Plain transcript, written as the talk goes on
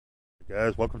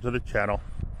Guys, welcome to the channel.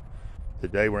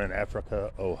 Today we're in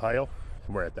Africa, Ohio,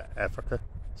 and we're at the Africa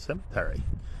Cemetery,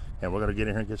 and we're going to get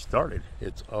in here and get started.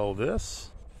 It's all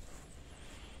this,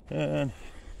 and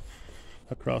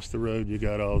across the road you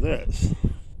got all this.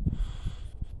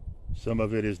 Some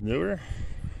of it is newer,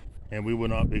 and we will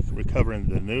not be recovering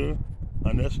the new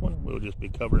on this one. We'll just be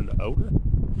covering the older,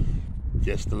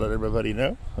 just to let everybody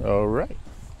know. All right,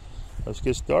 let's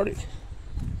get started.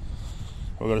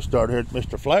 We're going to start here at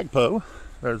Mr. Flagpole.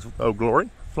 There's Old Glory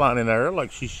flying in there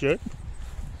like she should.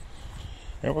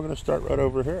 And we're going to start right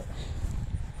over here.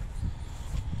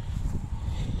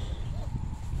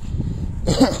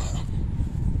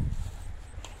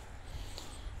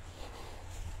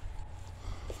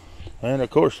 And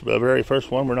of course, the very first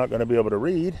one we're not going to be able to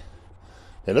read.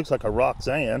 It looks like a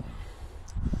Roxanne.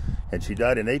 And she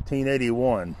died in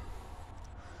 1881.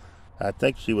 I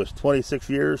think she was 26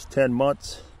 years, 10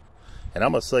 months. And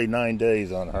I'm going to say 9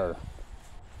 days on her.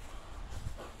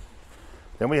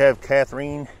 Then we have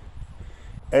Catherine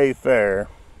A. Fair.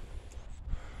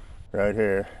 Right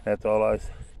here. That's all I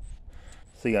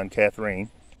see on Catherine.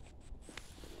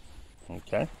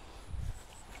 Okay.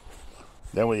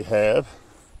 Then we have,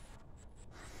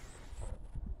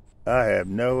 I have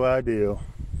no idea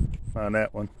on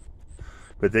that one.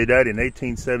 But they died in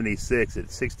 1876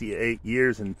 at 68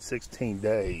 years and 16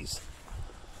 days.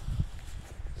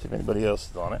 See if anybody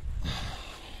else is on it.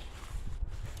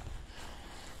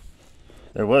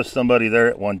 There was somebody there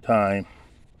at one time,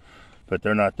 but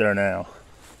they're not there now.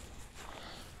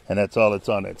 And that's all that's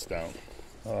on that stone.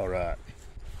 All right.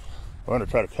 We're going to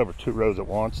try to cover 2 rows at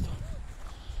once.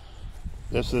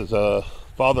 This is a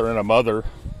father and a mother.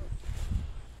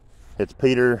 It's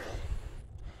Peter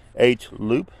H.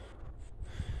 Loop,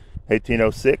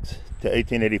 1806 to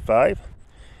 1885,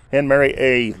 and Mary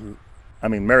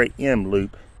M.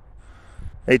 Loop,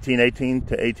 1818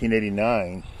 to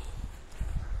 1889.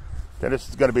 Then this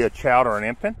is going to be a child or an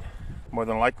infant, more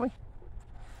than likely.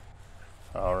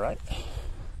 All right.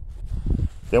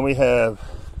 Then we have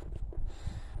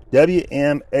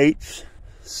W.M.H.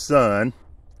 son,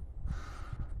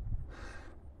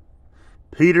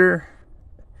 Peter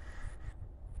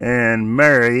and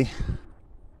Mary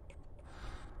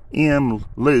M.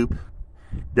 Loop,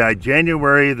 died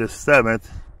January the 7th.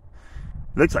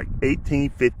 Looks like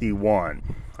 1851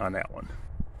 on that one.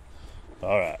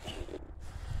 All right.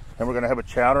 And we're going to have a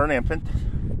child or an infant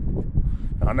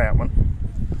on that one.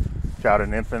 Child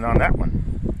and infant on that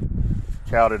one.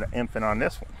 Child and infant on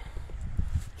this one.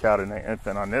 Child and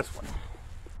infant on this one.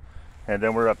 And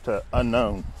then we're up to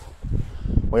unknown.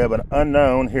 We have an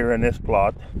unknown here in this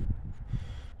plot.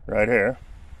 Right here.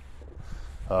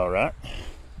 All right.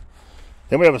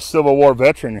 Then we have a Civil War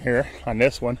veteran here on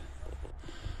this one.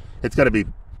 It's going to be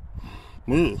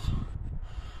smooth.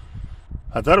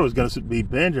 I thought it was going to be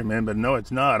Benjamin, but no,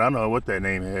 it's not. I don't know what that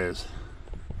name is.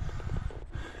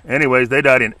 Anyways, they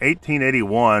died in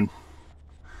 1881.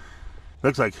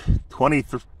 Looks like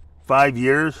 25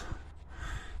 years,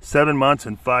 7 months,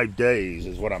 and 5 days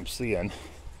is what I'm seeing.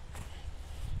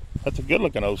 That's a good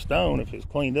looking old stone if it's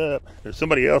cleaned up. There's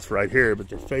somebody else right here, but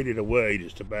they're faded away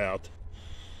just about,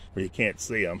 where you can't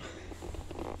see them.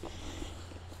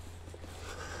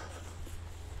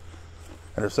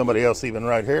 And there's somebody else even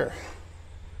right here.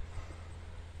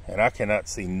 And I cannot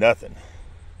see nothing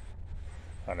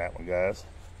on that one, guys.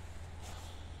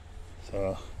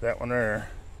 So that one there,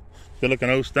 good looking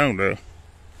old stone though.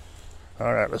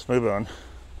 All right, let's move on.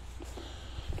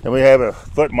 Then we have a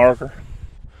foot marker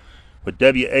with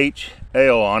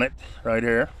WHL on it right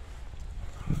here.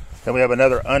 Then we have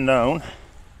another unknown.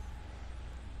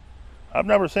 I've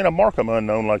never seen a Markham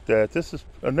unknown like that. This is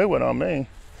a new one on me.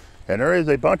 And there is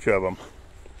a bunch of them.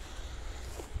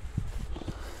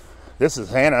 This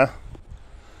is Hannah.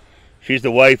 She's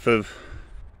the wife of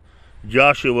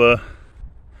Joshua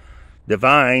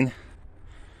Divine.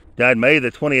 Died May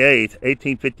the 28th,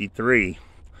 1853.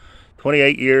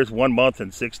 28 years, 1 month,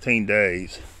 and 16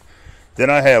 days.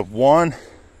 Then I have one.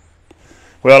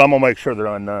 Well, I'm going to make sure they're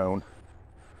unknown.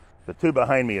 The 2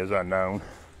 behind me is unknown.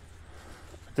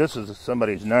 This is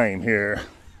somebody's name here.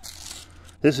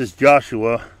 This is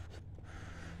Joshua,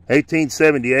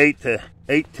 1878 to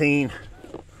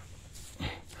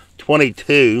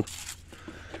 1822.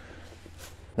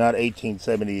 Not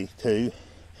 1872.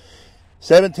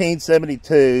 1772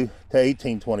 to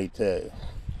 1822.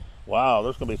 Wow,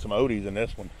 there's going to be some oldies in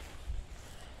this one.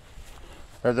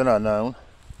 There's an unknown.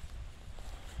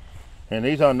 And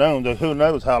these unknowns, who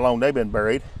knows how long they've been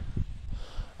buried.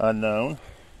 Unknown.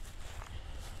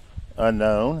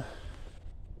 Unknown.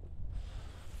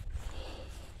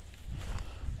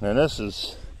 And this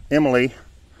is Emily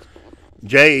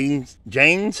James,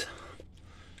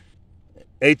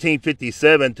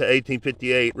 1857 to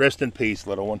 1858. Rest in peace,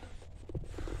 little one.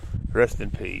 Rest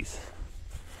in peace.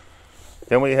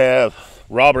 Then we have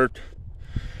Robert.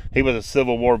 He was a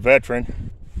Civil War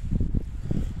veteran.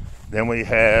 Then we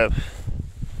have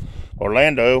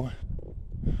Orlando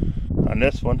on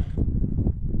this one.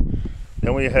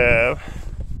 Then we have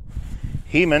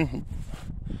Heman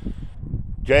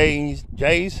Jays.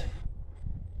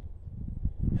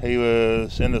 He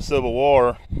was in the Civil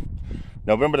War,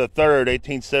 November the 3rd,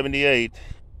 1878.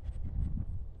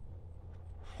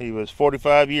 He was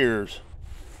 45 years.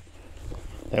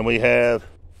 And we have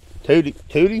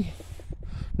Hooley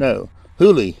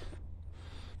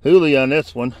on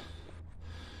this one.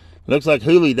 Looks like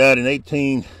Hooley died in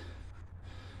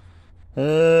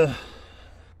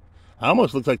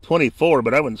almost looks like 24,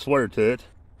 but I wouldn't swear to it.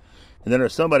 And then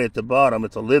there's somebody at the bottom.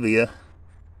 It's Olivia,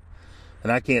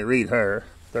 and I can't read her.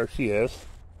 There she is.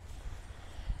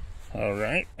 All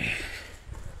right.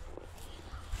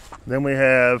 Then we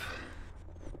have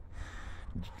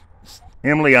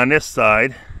Emily on this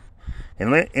side,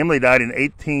 and Emily died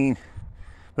in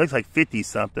looks like 50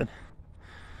 something.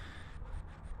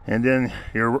 And then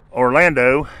your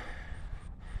Orlando,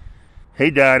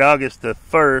 he died August the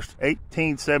 1st,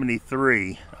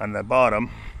 1873 on the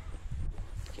bottom.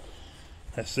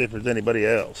 Let's see if there's anybody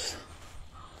else.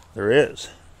 There is.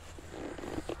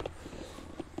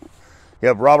 You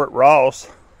have Robert Ross.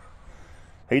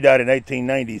 He died in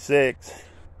 1896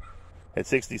 at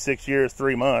 66 years,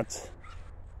 3 months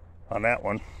on that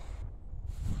one.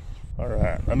 All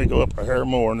right, let me go up a hair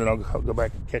more, and then I'll go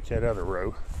back and catch that other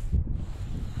row.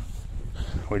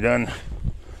 We done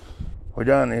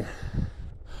the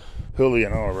Hooley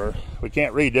and Oliver. We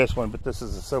can't read this one, but this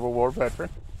is a Civil War veteran.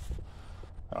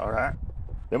 All right.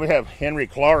 Then we have Henry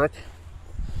Clark.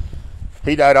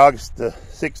 He died August the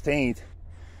 16th,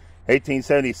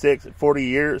 1876 at 40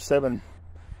 years, 7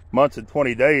 months and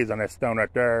 20 days on that stone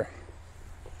right there.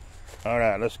 All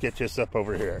right, let's get this up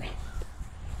over here.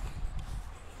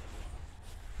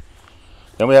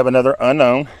 Then we have another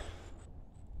unknown.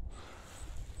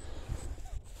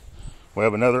 We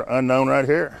have another unknown right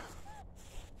here.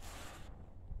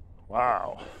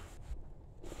 Wow.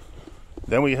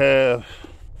 Then we have,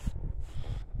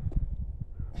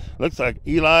 looks like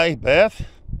Eli Beth.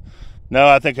 No,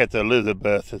 I think that's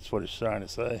Elizabeth. That's what it's trying to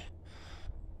say.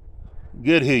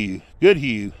 Goodhue.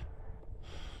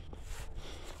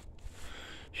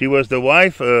 She was the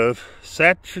wife of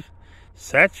Satchel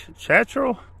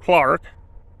Clark,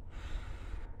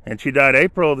 and she died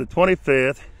April the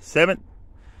 25th,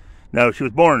 she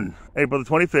was born April the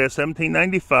 25th,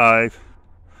 1795,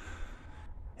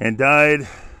 and died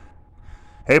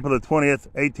April the 20th,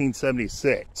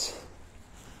 1876.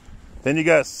 Then you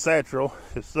got Satchel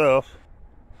himself.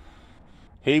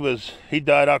 He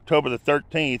died October the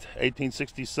 13th,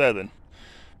 1867.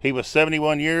 He was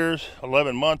 71 years,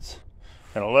 11 months,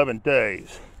 and 11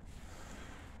 days.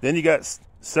 Then you got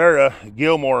Sarah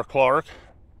Gilmore Clark,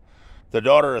 the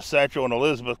daughter of Satchel and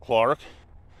Elizabeth Clark,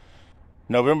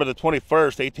 November the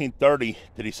 21st, 1830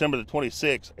 to December the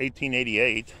 26th,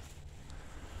 1888.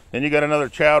 Then you got another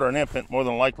child or an infant, more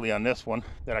than likely on this one,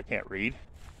 that I can't read.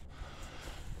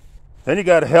 Then you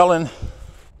got Helen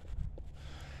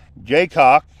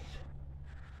Jaycock,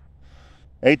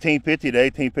 1850 to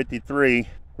 1853.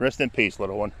 Rest in peace,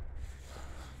 little one.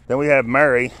 Then we have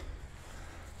Mary.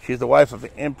 She's the wife of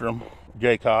the Emperor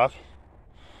Jaycock,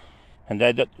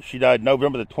 and she died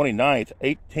November the 29th,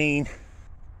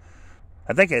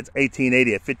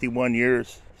 1880 at 51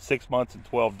 years, 6 months and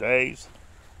 12 days.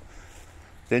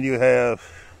 Then you have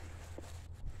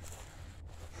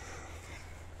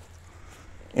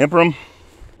Emperor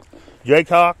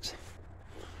Jaycock,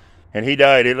 and he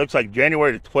died, it looks like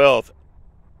January the 12th,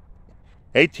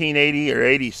 1880 or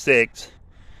 86,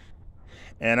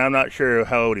 and I'm not sure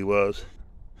how old he was,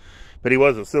 but he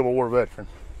was a Civil War veteran.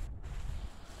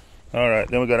 All right,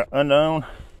 then we got an unknown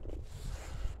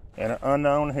and an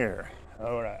unknown here.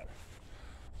 All right,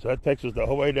 so that takes us the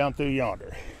whole way down through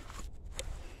yonder.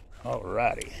 All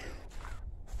righty.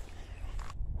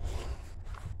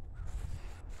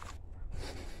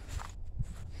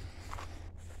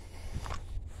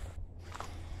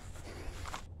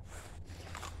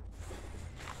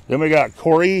 Then we got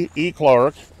Corey E.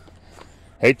 Clark,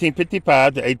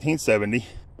 1855 to 1870.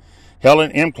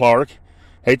 Helen M. Clark,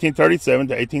 1837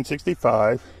 to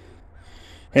 1865.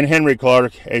 And Henry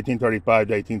Clark, 1835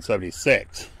 to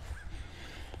 1876.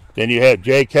 Then you had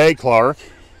J.K. Clark,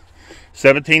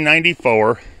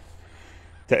 1794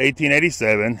 to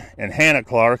 1887. And Hannah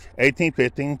Clark,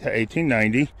 1815 to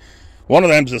 1890. One of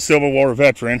them is a Civil War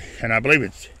veteran, and I believe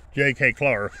it's J.K.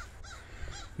 Clark.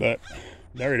 But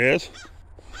there it is.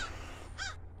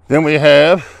 Then we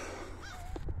have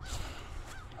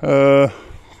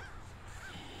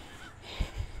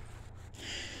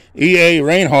E.A.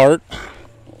 Reinhardt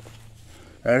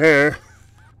right here.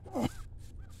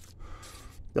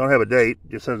 Don't have a date,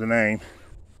 just has a name.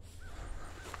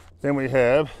 Then we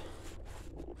have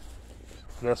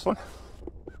this one,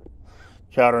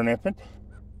 Chowder and Infant.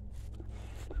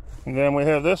 And then we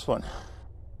have this one.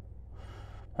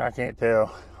 I can't tell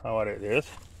what it is.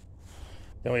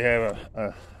 Then we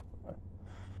have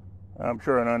I'm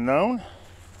sure an unknown.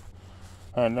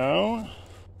 Unknown.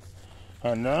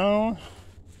 Unknown.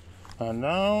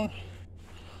 Unknown.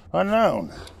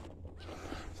 Unknown.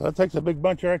 So that takes a big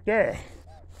bunch right there.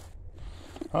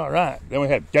 All right. Then we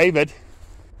have David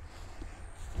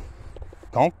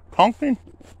Conklin,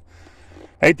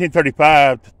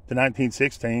 1835 to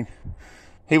 1916.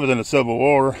 He was in the Civil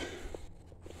War.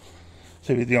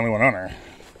 See if he's the only one on there.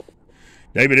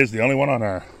 David is the only one on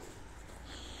there.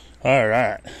 All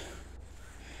right.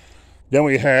 Then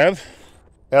we have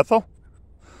Ethel,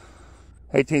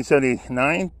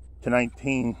 1879 to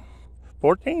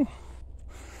 1914.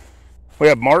 We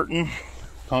have Martin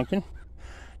Conklin,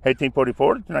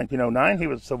 1844 to 1909. He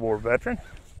was a Civil War veteran.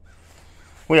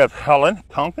 We have Helen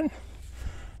Conklin,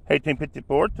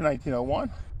 1854 to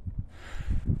 1901.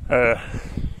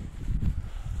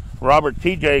 Robert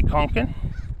T.J. Conklin,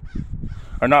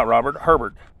 or not Robert,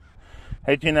 Herbert,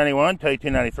 1891 to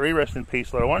 1893. Rest in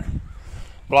peace, little one.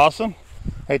 Blossom,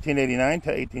 1889 to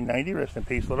 1890. Rest in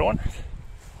peace, little one.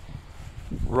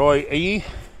 Roy E.,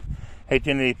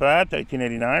 1885 to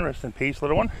 1889. Rest in peace,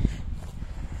 little one.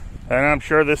 And I'm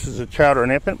sure this is a Chowder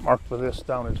and Infant marked with this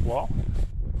down his wall.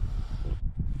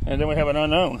 And then we have an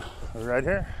unknown right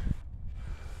here.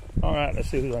 All right, let's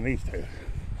see who's on these two.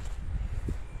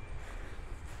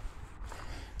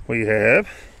 We have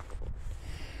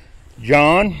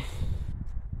John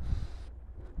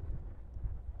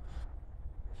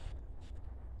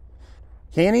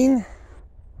Kenning.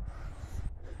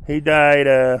 He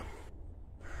died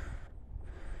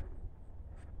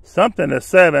something to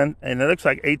 7, and it looks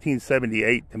like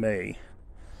 1878 to me.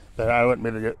 But I wouldn't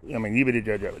be the, I mean, you be the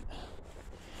judge of it.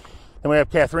 Then we have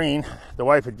Catherine, the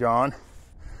wife of John.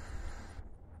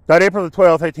 Died April the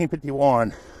 12th,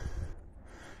 1851.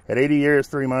 At 80 years,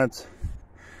 3 months,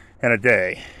 and a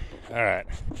day. All right.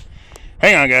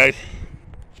 Hang on, guys.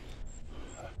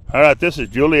 All right, this is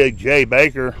Julia J.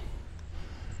 Baker.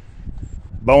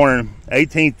 Born in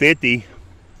 1850.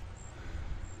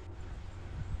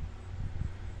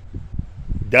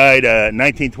 Died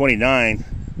 1929.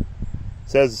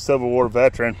 Says a Civil War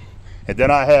veteran. And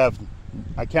then I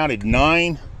counted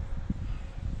 9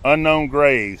 unknown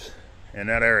graves in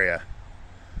that area.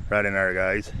 Right in there,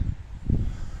 guys.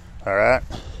 All right.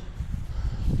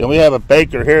 Then we have a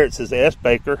Baker here. It says S.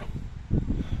 Baker.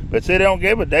 But see, they don't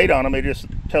give a date on them. They just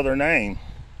tell their name.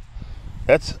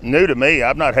 That's new to me.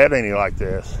 I've not had any like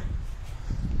this.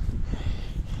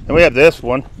 And we have this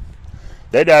one.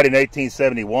 They died in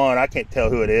 1871. I can't tell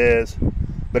who it is,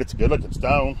 but it's a good-looking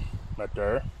stone right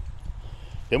there.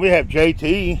 Then we have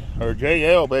JT or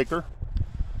JL Baker,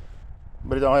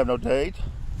 but it don't have no date.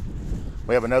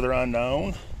 We have another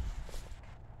unknown.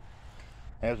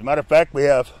 As a matter of fact, we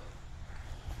have,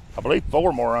 I believe,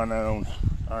 4 more unknown.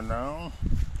 Unknown.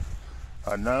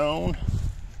 Unknown.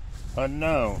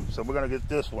 Unknown. So we're going to get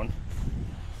this one.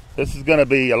 This is going to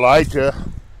be Elijah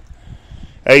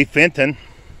A. Fenton.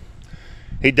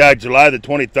 He died July the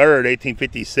 23rd,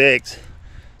 1856.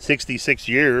 66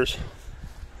 years.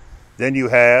 Then you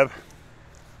have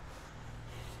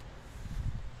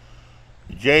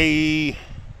J.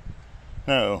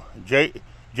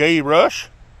 Rush.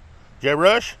 J.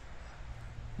 Rush,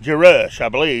 I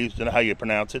believe, is how you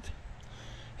pronounce it.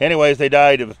 Anyways, they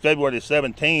died of February the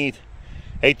 17th,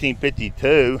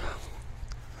 1852.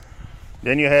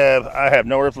 Then you have, I have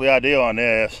no earthly idea on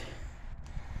this.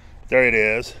 There it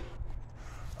is.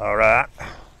 All right.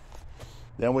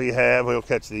 Then we have, we'll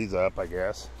catch these up, I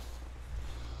guess.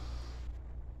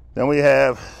 Then we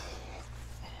have,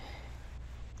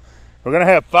 we're going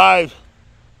to have 5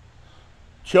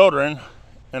 children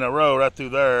in a row right through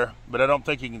there, but I don't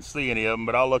think you can see any of them,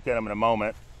 but I'll look at them in a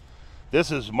moment.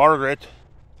 This is Margaret.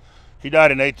 She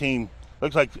died in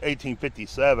looks like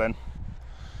 1857,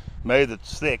 May the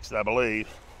 6th, I believe.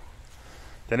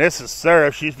 Then this is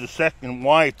Sarah. She's the second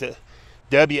wife to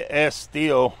W.S.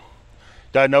 Steele.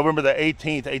 Died November the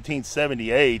 18th,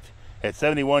 1878, at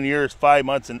 71 years, 5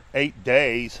 months, and 8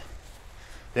 days.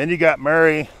 Then you got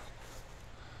Mary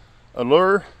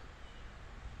Allure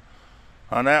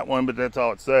on that one, but that's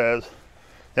all it says.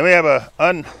 Then we have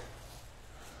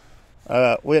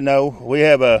We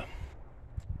have a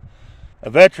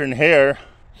veteran here,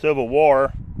 Civil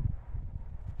War.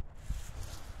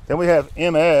 Then we have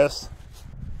MS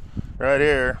right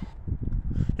here.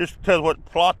 Just tells what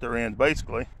plot they're in,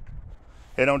 basically.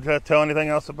 They don't tell anything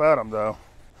else about them, though.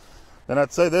 Then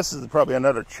I'd say this is probably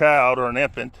another child or an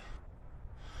infant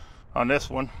on this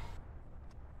one.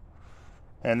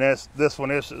 And this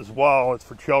one is as well. It's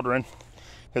for children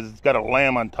because it's got a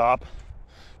lamb on top,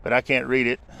 but I can't read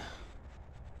it.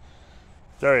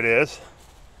 There it is.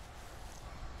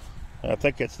 I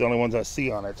think it's the only ones I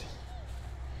see on it.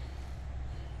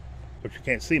 But you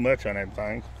can't see much on that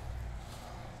thing.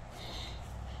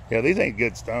 Yeah, these ain't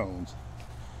good stones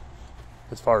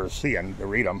as far as seeing to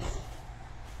read them.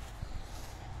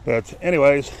 But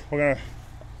anyways, we're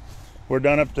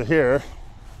done up to here.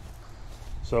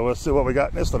 So let's see what we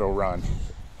got in this little run.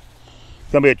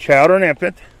 It's gonna be a child or an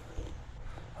infant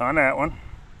on that one.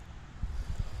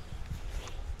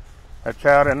 A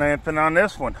child and an infant on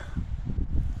this one.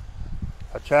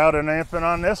 A child and an infant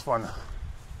on this one.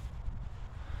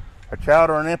 A child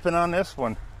or an infant on this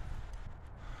one.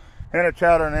 And a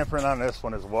child or an infant on this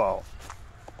one as well.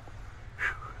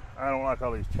 I don't like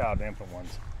all these child and infant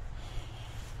ones.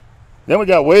 Then we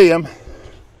got William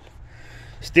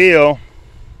Steele.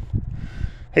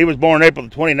 He was born April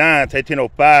the 29th,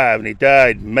 1805, and he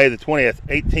died May the 20th,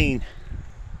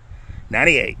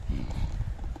 1898.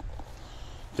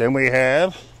 Then we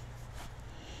have,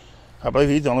 I believe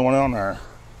he's the only one on there.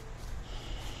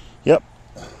 Yep.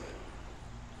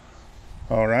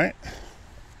 All right.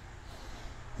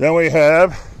 Then we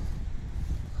have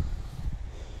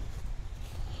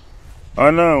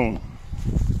unknown.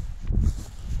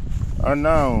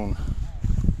 Unknown.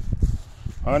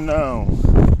 Unknown.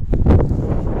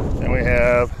 Then we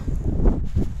have,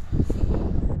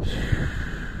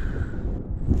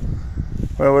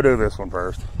 well, we'll do this one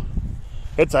first.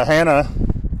 It's a Hannah.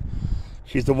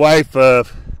 She's the wife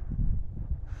of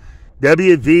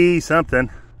W.V.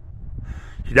 something.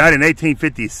 She died in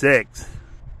 1856.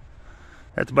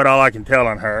 That's about all I can tell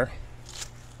on her.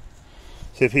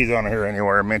 See if he's on here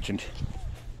anywhere mentioned.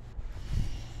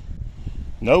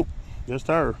 Nope, just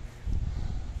her.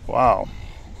 Wow.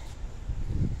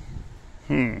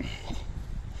 Then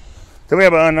we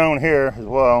have an unknown here as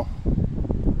well.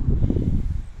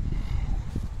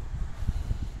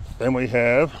 Then we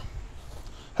have,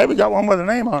 hey, we got one with a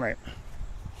name on it.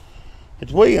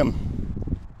 It's William.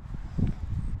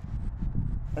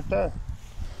 Right there.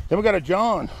 Then we got a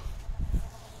John.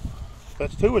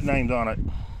 That's two with names on it.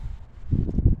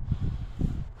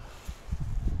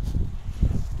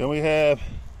 Then we have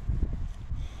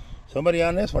somebody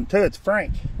on this one too. It's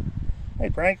Frank. Hey,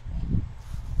 Frank.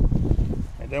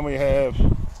 And then we have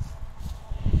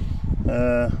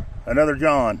another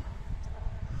John.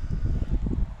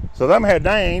 So them had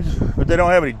names, but they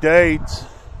don't have any dates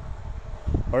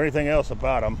or anything else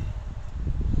about them.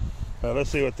 Let's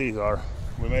see what these are.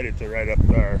 We made it to right up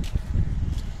there.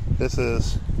 This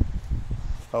is,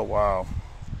 oh wow.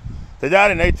 They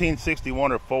died in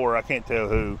 1861 or 4. I can't tell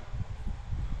who.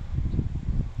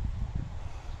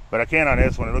 But I can on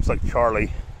this one. It looks like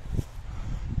Charlie.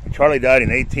 Charlie died in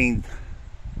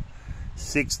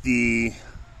 1860.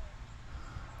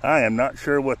 I am not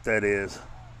sure what that is.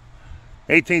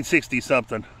 1860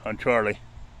 something on Charlie.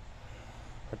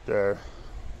 Right there.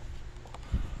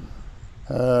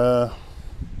 I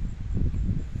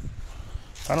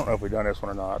don't know if we've done this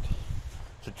one or not.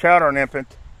 It's a child or an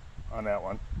infant on that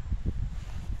one.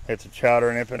 It's a child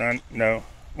or an infant on, no.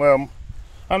 Well,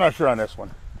 I'm not sure on this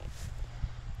one.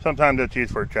 Sometimes it's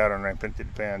used for a child or an infant, it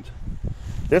depends.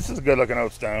 This is a good looking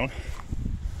old stone.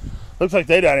 Looks like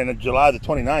they died in July the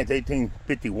 29th,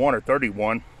 1851 or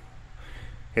 31.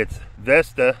 It's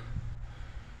Vesta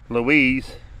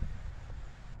Louise.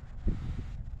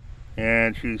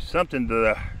 And she's something to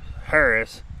the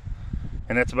Harris.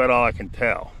 And that's about all I can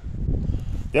tell.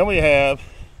 Then we have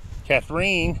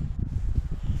Catherine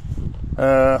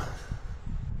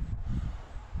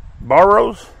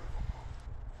Barrows.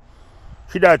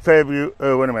 She died February,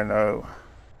 oh, wait a minute, no.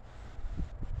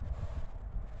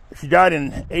 She died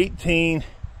in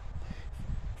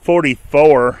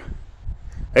 1844,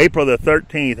 April the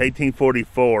 13th,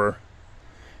 1844.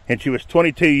 And she was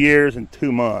 22 years and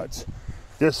 2 months.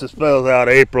 This spells out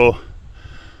April,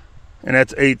 and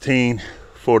that's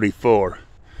 1844.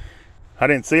 I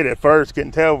didn't see it at first,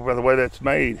 couldn't tell by the way that's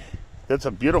made. That's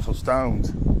a beautiful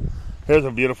stones. Here's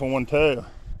a beautiful one too.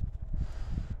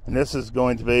 And this is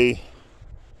going to be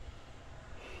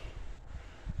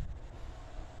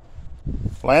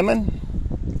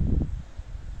Lemon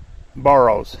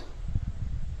Barrows.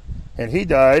 And he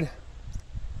died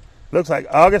Looks like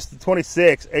August the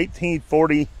 26th,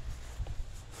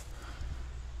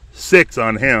 1846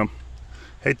 on him.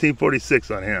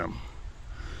 1846 on him.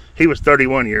 He was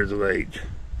 31 years of age.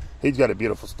 He's got a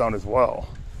beautiful stone as well.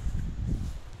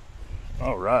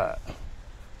 All right.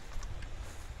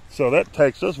 So that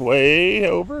takes us way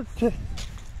over to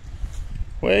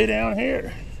way down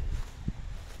here.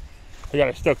 I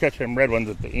gotta still catch them red ones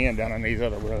at the end down on these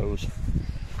other rows.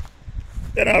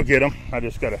 And I'll get them. I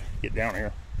just gotta get down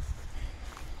here.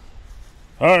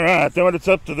 All right, then it's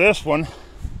up to this one.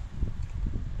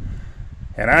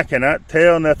 And I cannot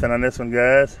tell nothing on this one,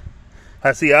 guys.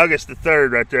 I see August the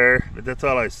 3rd right there, but that's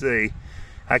all I see.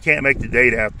 I can't make the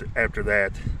date after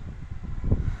that.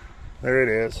 There it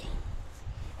is.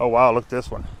 Oh wow, look at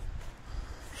this one.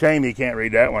 Shame you can't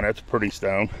read that one. That's a pretty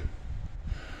stone.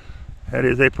 That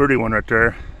is a pretty one right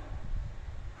there.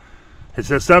 It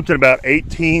says something about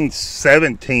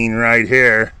 1817 right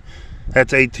here.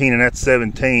 That's 18 and that's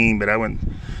 17, but I wouldn't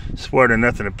swear to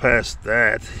nothing past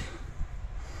that.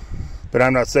 But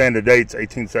I'm not saying the date's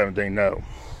 1817, no.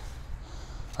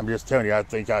 I'm just telling you, I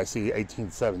think I see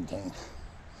 1817.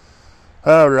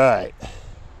 All right.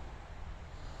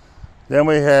 Then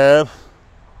we have,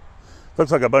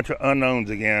 looks like a bunch of unknowns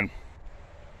again.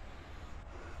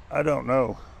 I don't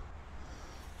know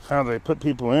how they put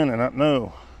people in, and I don't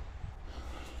know.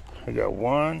 I got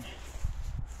 1,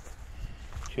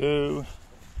 2,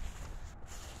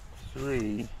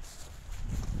 3,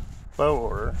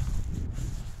 4,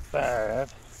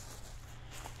 5,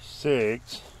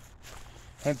 6,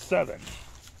 and 7.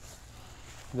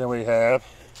 Then we have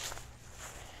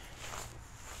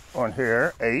on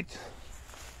here 8,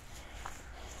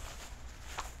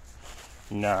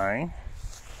 9,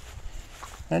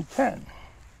 and 10.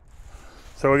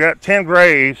 So we got 10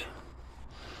 graves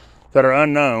that are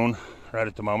unknown right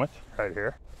at the moment, right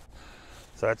here.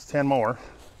 So that's 10 more.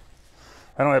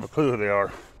 I don't have a clue who they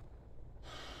are.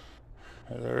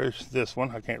 There's this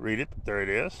one. I can't read it, but there it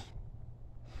is.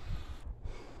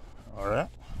 All right.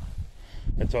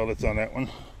 That's all that's on that one.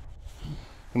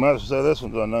 You might as well say this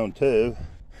one's unknown too.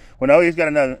 Well, no, he's got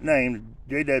another name,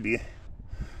 JW.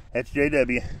 That's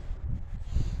JW.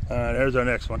 There's our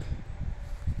next one.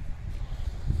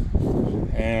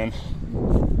 And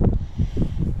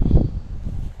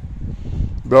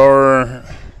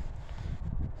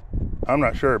I'm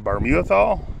not sure,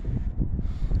 Barmuthal?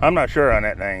 I'm not sure on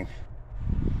that name.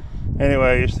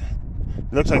 Anyways, it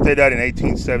looks like they died in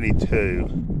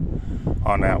 1872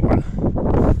 on that one.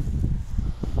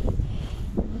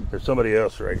 There's somebody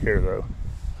else right here though.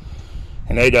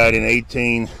 And they died in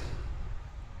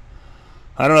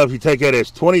I don't know if you take that as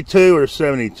 22 or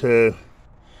 72.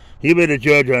 You be the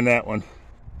judge on that one.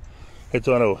 It's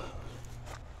on a,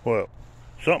 well,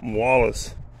 something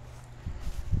Wallace.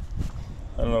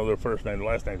 I don't know their first name. The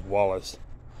last name's Wallace.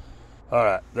 All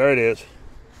right, there it is.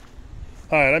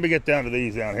 All right, let me get down to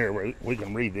these down here where we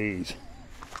can read these.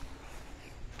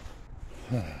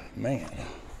 Man.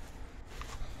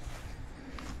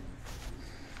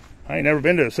 I ain't never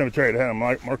been to a cemetery that had them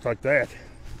marked like that.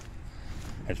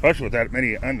 Especially with that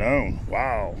many unknown.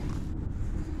 Wow.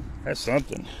 That's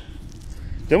something.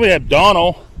 Then we have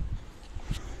Donald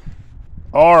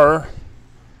R.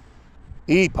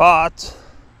 E. Potts.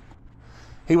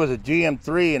 He was a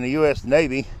GM3 in the U.S.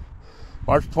 Navy,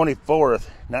 March 24th,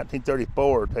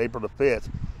 1934 to April the 5th,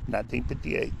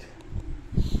 1958.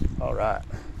 All right.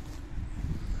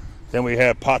 Then we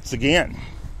have Potts again.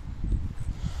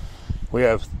 We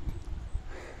have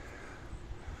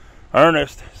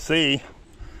Ernest C.,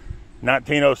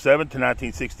 1907 to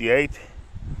 1968.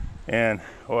 And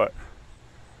what?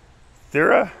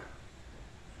 Thera,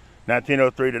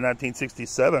 1903 to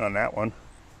 1967 on that one.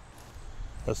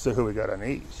 Let's see who we got on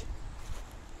these.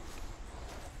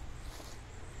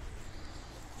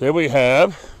 There we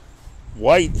have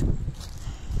White.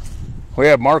 We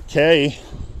have Mark K.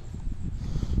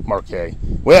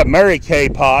 We have Mary K.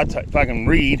 Potts, if I can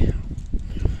read.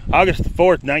 August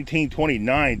 4th,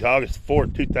 1929 to August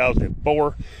 4th,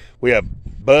 2004. We have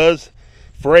Buzz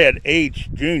Fred H.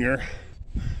 Jr.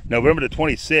 November the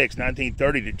 26th,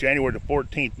 1930 to January the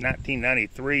 14th,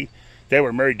 1993. They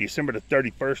were married December the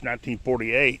 31st,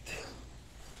 1948.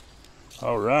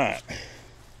 All right.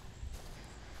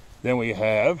 Then we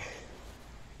have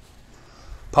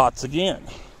Potts again.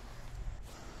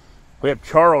 We have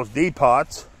Charles D.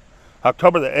 Potts,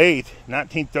 October the 8th,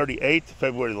 1938 to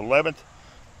February the 11th,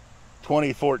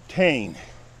 2014.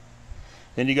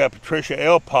 Then you got Patricia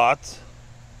L. Potts,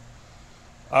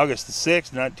 August the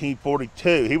 6th,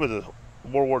 1942. He was a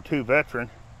World War II veteran,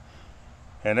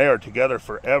 and they are together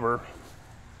forever.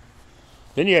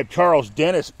 Then you have Charles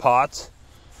Dennis Potts,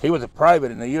 He was a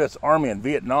private in the U.S. Army in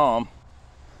Vietnam,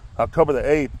 October the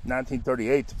 8th,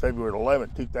 1938 to February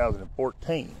 11th,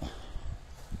 2014.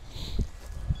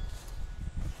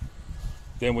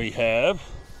 Then we have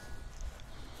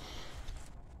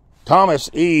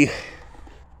Thomas E.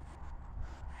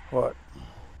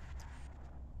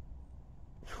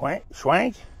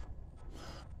 Schwank?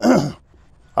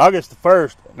 August the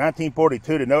 1st,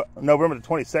 1942 to November the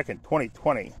 22nd,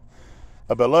 2020.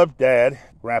 A beloved dad,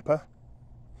 grandpa,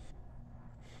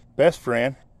 best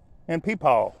friend, and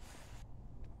peepaw.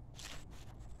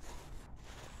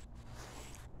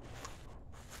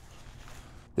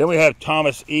 Then we have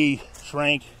Thomas E.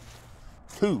 Schwank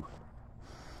II.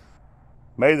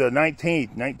 May the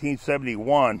 19th,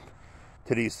 1971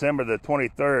 to December the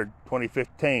 23rd,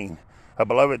 2015. A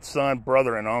beloved son,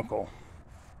 brother, and uncle.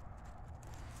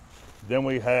 Then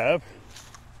we have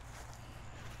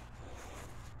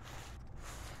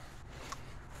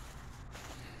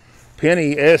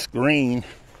Penny S. Green,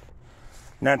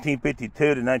 1952 to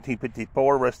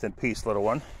 1954. Rest in peace, little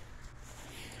one.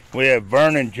 We have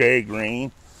Vernon J.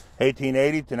 Green,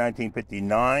 1880 to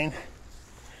 1959.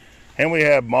 And we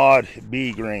have Maud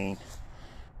B. Green,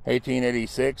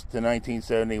 1886 to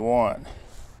 1971.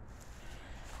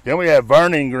 Then we have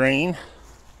Vernon Green,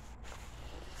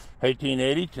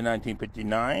 1880 to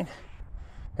 1959.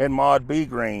 And Maud B.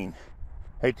 Green,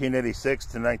 1886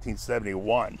 to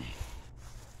 1971.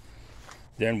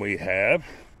 Then we have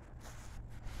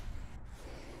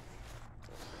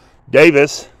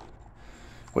Davis.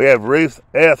 We have Ruth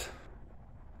E.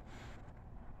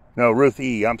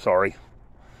 I'm sorry.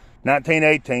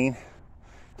 1918.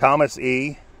 Thomas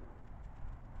E.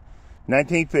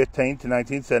 1915 to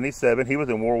 1977. He was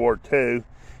in World War II.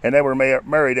 And they were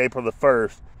married April the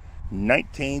 1st,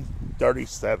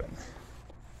 1937.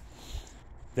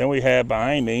 Then we have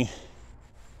behind me,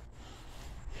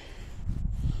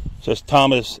 says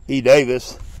Thomas E.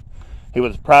 Davis. He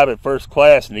was private first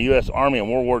class in the U.S. Army in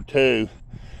World War II,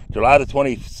 July the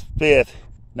 25th,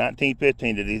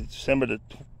 1915 to December the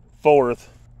 4th,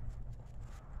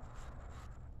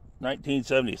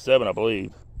 1977, I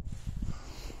believe.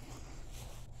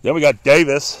 Then we got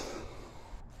Davis.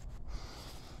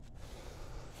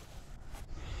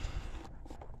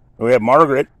 We have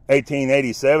Margaret,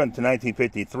 1887 to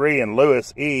 1953, and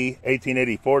Lewis E.,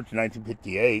 1884 to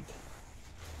 1958.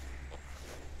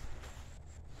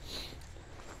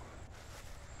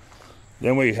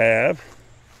 Then we have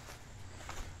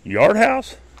Yard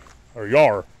House, or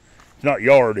Yar. It's not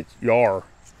Yard, it's Yar.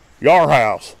 Yar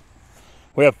House.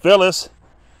 We have Phyllis,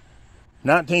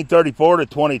 1934 to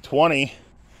 2020,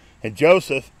 and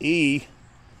Joseph E.,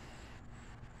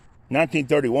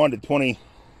 1931 to 20.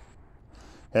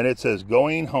 And it says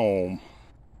going home.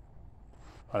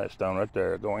 Oh, that's down right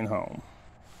there, going home.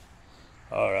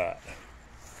 All right.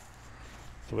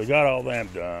 So we got all them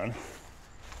done.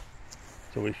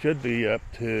 So we should be up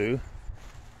to,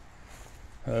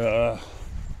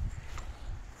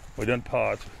 we done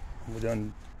pots.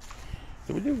 Did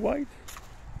we do white?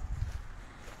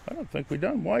 I don't think we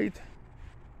done white.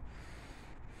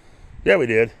 Yeah, we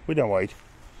did. We done white.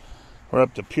 We're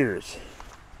up to piers.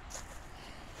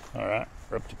 All right.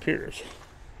 We're up to piers.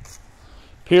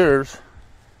 Piers.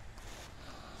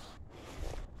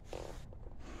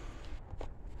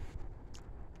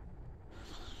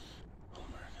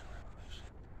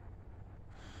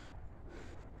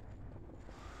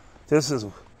 This is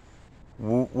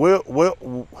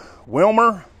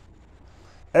Wilmer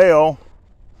L.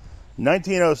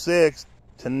 1906 to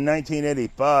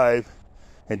 1985,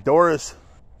 and Doris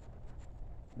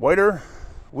Witter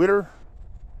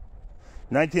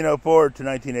 1904 to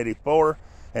 1984,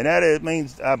 and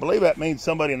means, I believe that means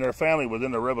somebody in their family was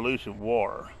in the Revolution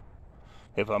War,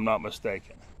 if I'm not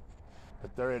mistaken.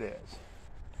 But there it is.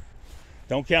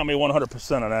 Don't count me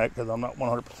 100% on that, because I'm not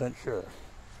 100% sure.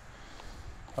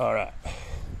 All right.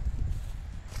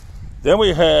 Then we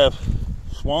have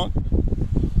Swank.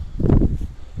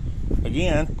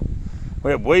 Again,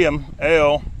 we have William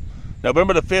L.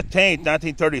 November the 15th,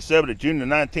 1937 to June the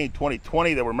 19th,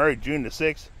 2020. They were married June the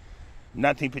 6th,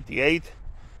 1958.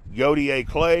 Yodi A.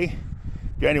 Clay,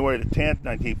 January the 10th,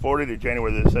 1940 to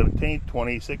January the 17th,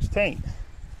 2016.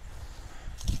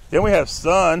 Then we have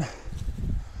son,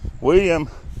 William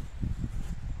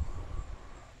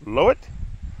Lowett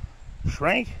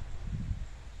Schrank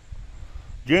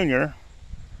Jr.,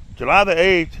 July the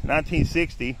 8th,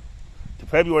 1960 to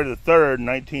February the 3rd,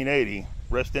 1980.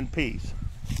 Rest in peace.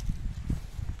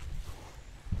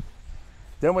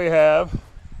 Then we have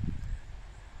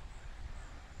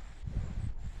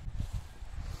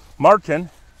Martin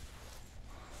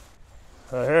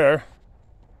here.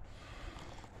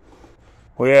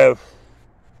 We have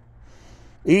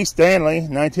E. Stanley,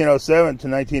 1907 to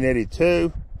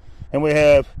 1982. And we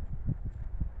have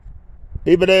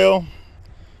Ebedale,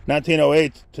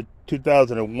 1908 to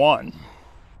 2001.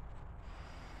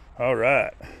 All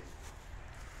right.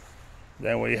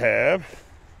 Then we have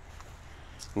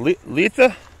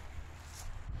Letha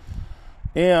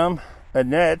M.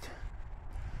 Annette,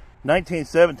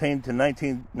 1917 to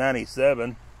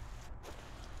 1997.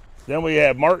 Then we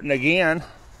have Martin again.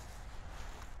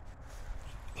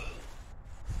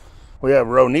 We have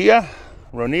Ronita,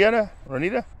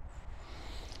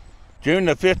 June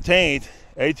the 15th,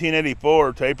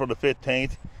 1884 to April the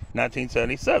 15th,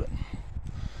 1977.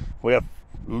 We have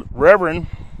Reverend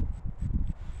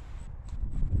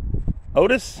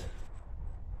Otis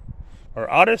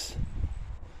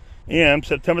M.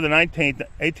 September the 19th,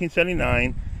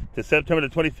 1879 to September the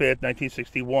 25th,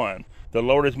 1961. The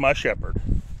Lord is my shepherd.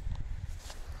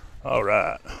 All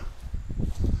right.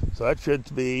 So that should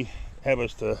have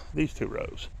us to these two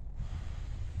rows.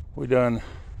 We done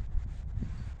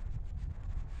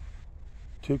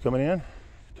 2 coming in,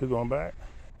 2 going back,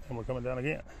 and we're coming down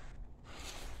again.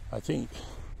 I think.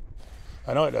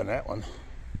 I know I done that one.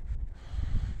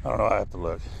 I don't know. I have to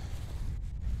look.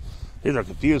 These are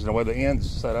confusing the way the ends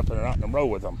set up and they're not in a row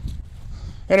with them.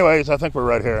 Anyways, I think we're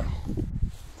right here.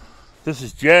 This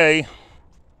is Jay.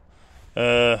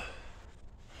 I'm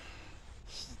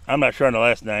not sure on the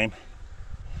last name.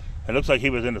 It looks like he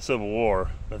was in the Civil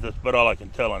War, but that's about all I can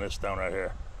tell on this stone right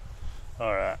here.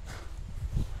 All right.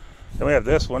 Then we have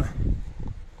this one.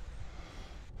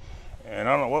 And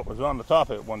I don't know what was on the top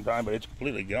of it one time, but it's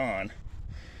completely gone.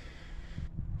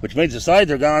 Which means the sides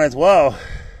are gone as well.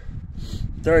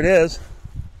 There it is.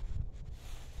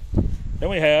 Then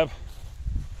we have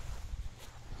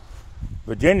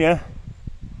Virginia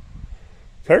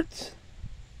Curtis,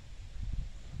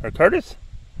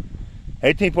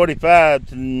 1845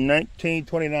 to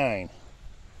 1929.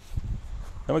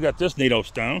 Then we got this neat old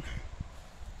stone.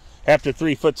 After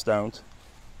 3-foot stones.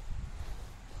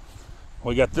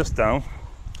 We got this stone.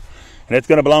 And it's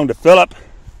going to belong to Philip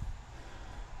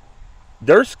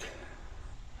Dursk.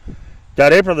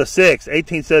 Died April the 6th,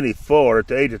 1874 at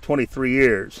the age of 23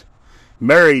 years.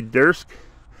 Mary Dursk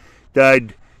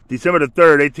died December the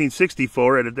 3rd,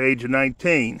 1864 at the age of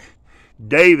 19.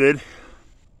 David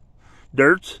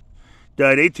Durst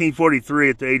died 1843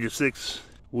 at the age of 6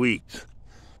 weeks.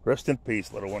 Rest in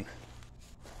peace, little one.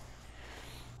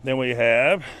 Then we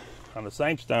have, on the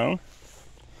same stone,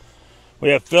 we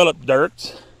have Philip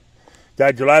Durst.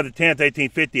 Died July the 10th,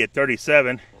 1850 at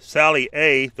 37. Sally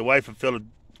A., the wife of Philip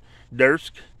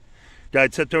Durst,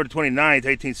 died September 29th,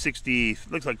 1860.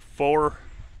 Looks like 4.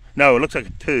 No, it looks like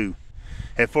a 2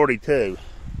 at 42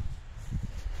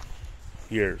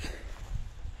 years.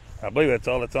 I believe that's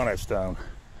all that's on that stone.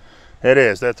 It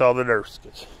is. That's all the Durst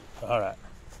is. All right.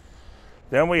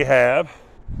 Then we have.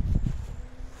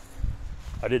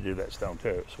 I did do that stone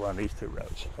too. So we're on these 2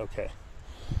 rows. Okay.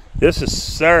 This is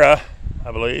Sarah,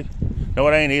 I believe. No,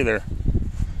 it ain't either.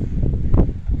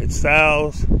 It's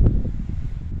Sal's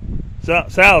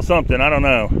something. I don't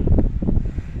know.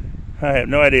 I have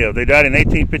no idea. They died in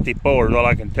 1854 is all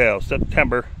I can tell.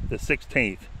 September the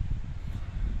 16th.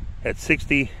 At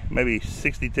 60, maybe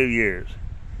 62 years.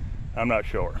 I'm not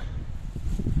sure.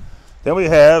 Then we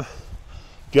have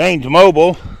James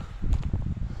Noble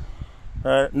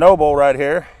right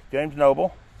here. James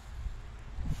Noble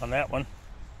on that one.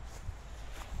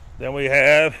 Then we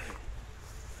have,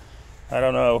 I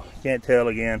don't know, can't tell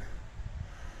again.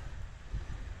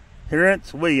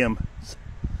 Hirance Williams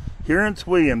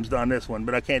on this one,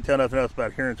 but I can't tell nothing else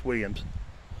about Hirance Williams.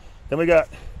 Then we got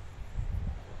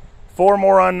 4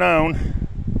 more unknown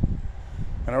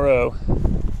in a row.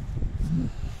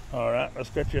 All right,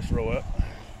 let's get this row up.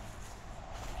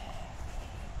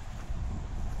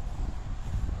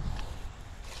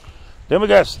 Then we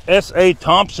got S.A.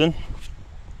 Thompson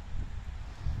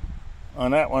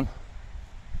on that one.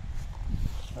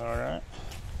 All right.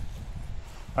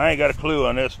 I ain't got a clue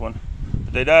on this one.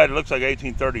 But they died, it looks like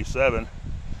 1837.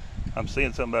 I'm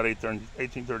seeing something about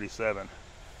 1837.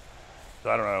 So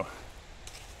I don't know.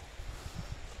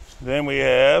 Then we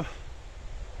have,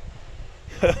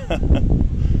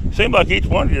 seems like each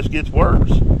one just gets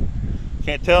worse.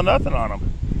 Can't tell nothing on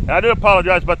them. And I do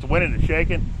apologize about the wind and the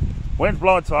shaking. Wind's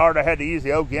blowing so hard I had to use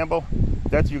the old gimbal.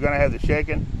 That's you're gonna have the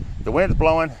shaking. The wind's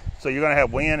blowing, so you're gonna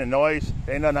have wind and noise.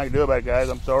 There ain't nothing I can do about it, guys.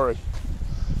 I'm sorry.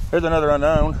 Here's another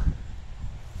unknown.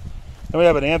 Then we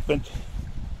have an infant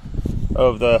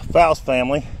of the Faust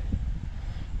family.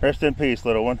 Rest in peace,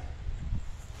 little one.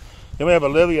 Then we have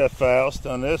Olivia Faust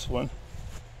on this one.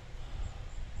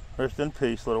 Rest in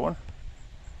peace, little one.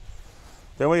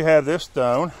 Then we have this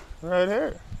stone right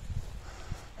here.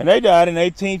 And they died in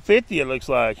 1850, it looks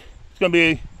like. It's going to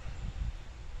be,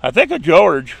 I think, a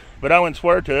George, but I wouldn't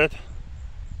swear to it.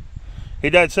 He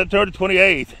died September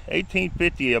 28th,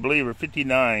 1850, I believe, or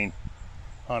 59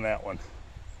 on that one.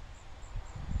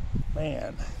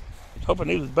 Man, I was hoping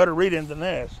he was better reading than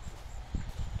this.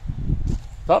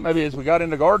 Thought maybe as we got in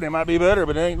the garden it might be better,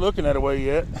 but it ain't looking that way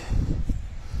yet.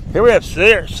 Here we have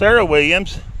Sarah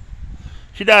Williams.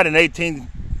 She died in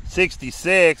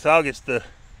 1866, August the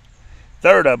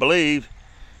 3rd, I believe.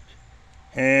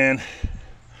 And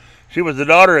she was the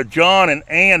daughter of John and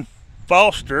Ann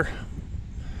Foster.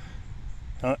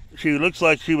 She looks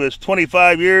like she was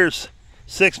 25 years,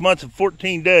 6 months, and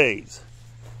 14 days.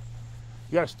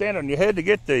 You got to stand on your head to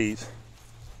get these.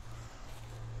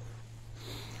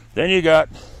 Then you got,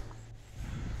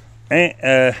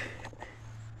 I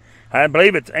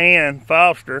believe it's Ann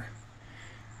Foster.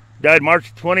 Died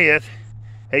March 20th,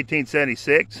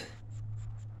 1876.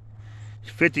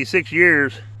 56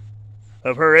 years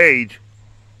of her age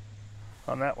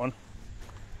on that one.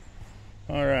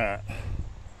 All right.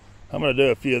 I'm going to do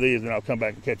a few of these and I'll come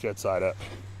back and catch that side up.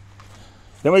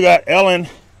 Then we got Ellen.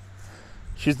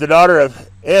 She's the daughter of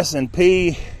S and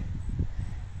P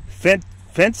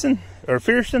Fierson,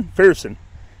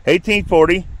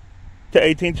 1840 to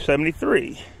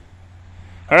 1873.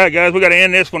 All right, guys, we got to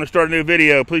end this one and start a new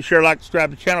video. Please share, like, subscribe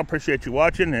to the channel. Appreciate you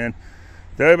watching, and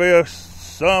there'll be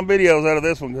some videos out of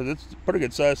this one because it's a pretty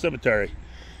good sized cemetery.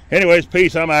 Anyways,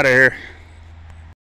 peace. I'm out of here.